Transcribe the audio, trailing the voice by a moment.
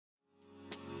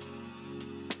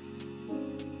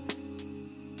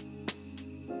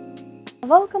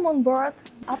Welcome on board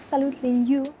absolutely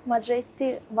new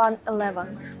Majesty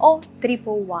 111 or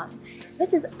 111.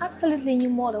 This is absolutely new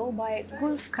model by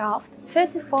Gulfcraft,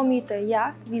 34-meter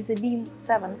yacht with a beam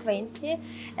 720,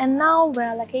 and now we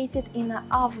are located in an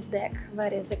aft deck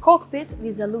where is a cockpit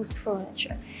with a loose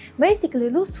furniture. Basically,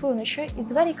 loose furniture is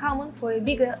very common for a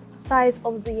bigger size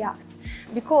of the yacht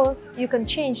because you can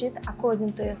change it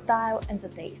according to your style and the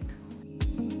taste.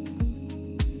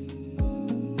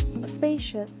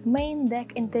 Spacious main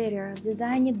deck interior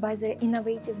designed by the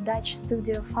innovative Dutch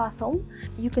studio Phathom.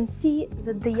 You can see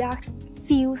that the yacht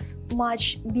feels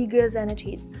much bigger than it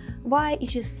is. Why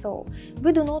it is so?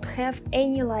 We do not have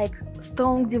any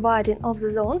strong dividing of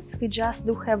the zones, we just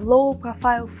do have low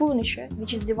profile furniture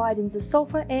which is dividing the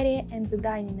sofa area and the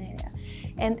dining area.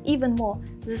 And even more,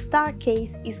 the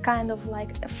staircase is kind of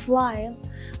like a flyer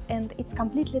and it's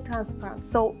completely transparent,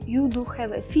 so you do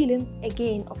have a feeling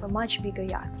again of a much bigger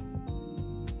yacht.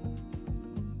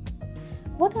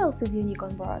 What else is unique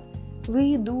on board?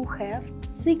 We do have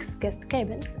 6 guest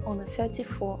cabins on a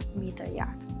 34-meter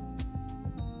yacht.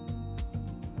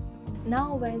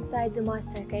 Now we're inside the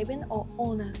master cabin or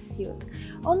owner's suite.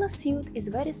 Owner's suite is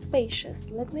very spacious.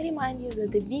 Let me remind you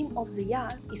that the beam of the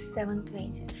yacht is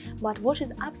 720. But what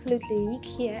is absolutely unique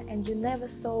here, and you never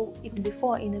saw it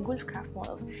before in the Gulfcraft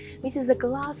models, this is a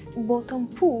glass bottom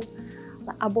pool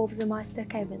above the master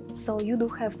cabin, so you do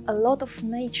have a lot of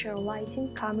nature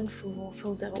lighting coming through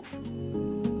the roof.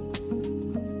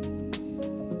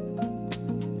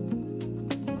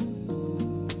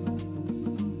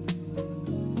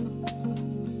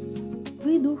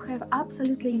 We do have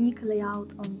absolutely unique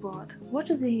layout on board. What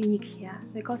is unique here?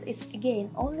 Because it's again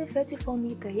only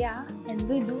 34-meter yacht and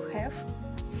we do have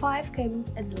 5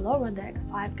 cabins at the lower deck,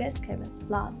 5 guest cabins,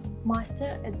 plus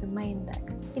master at the main deck.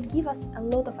 It gives us a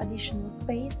lot of additional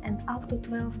space and up to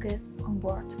 12 guests on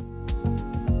board.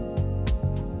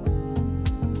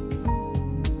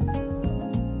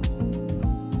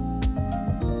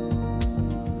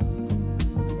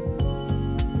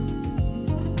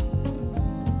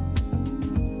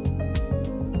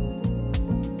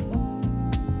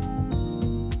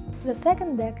 The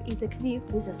second deck is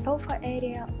equipped with a sofa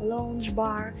area, lounge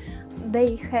bar,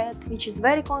 day head, which is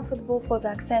very comfortable for the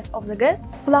access of the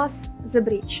guests, plus the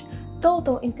bridge.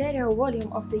 Total interior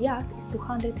volume of the yacht is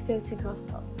 230 gross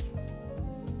tons.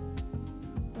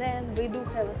 Then we do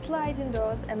have a sliding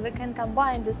doors and we can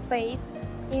combine the space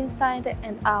inside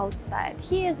and outside.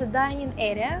 Here is the dining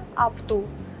area up to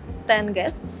 10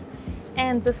 guests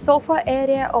and the sofa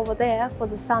area over there for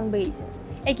the sunbathing.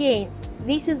 Again,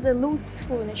 this is a loose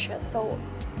furniture, so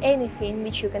anything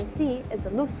which you can see as a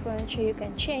loose furniture you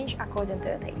can change according to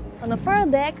your taste. On the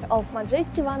third deck of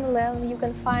Majesty 111 you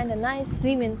can find a nice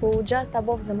swimming pool just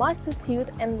above the master suite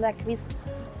and this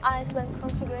island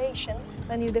configuration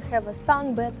when you do have a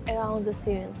sunbeds around the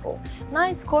swimming pool.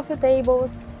 Nice coffee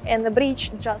tables and the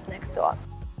bridge just next to us.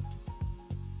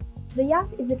 The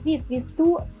yacht is equipped with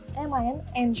 2 MAN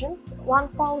engines,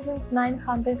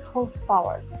 1900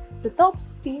 horsepower. The top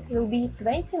speed will be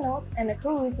 20 knots and a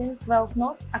cruising 12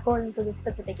 knots according to the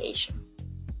specification.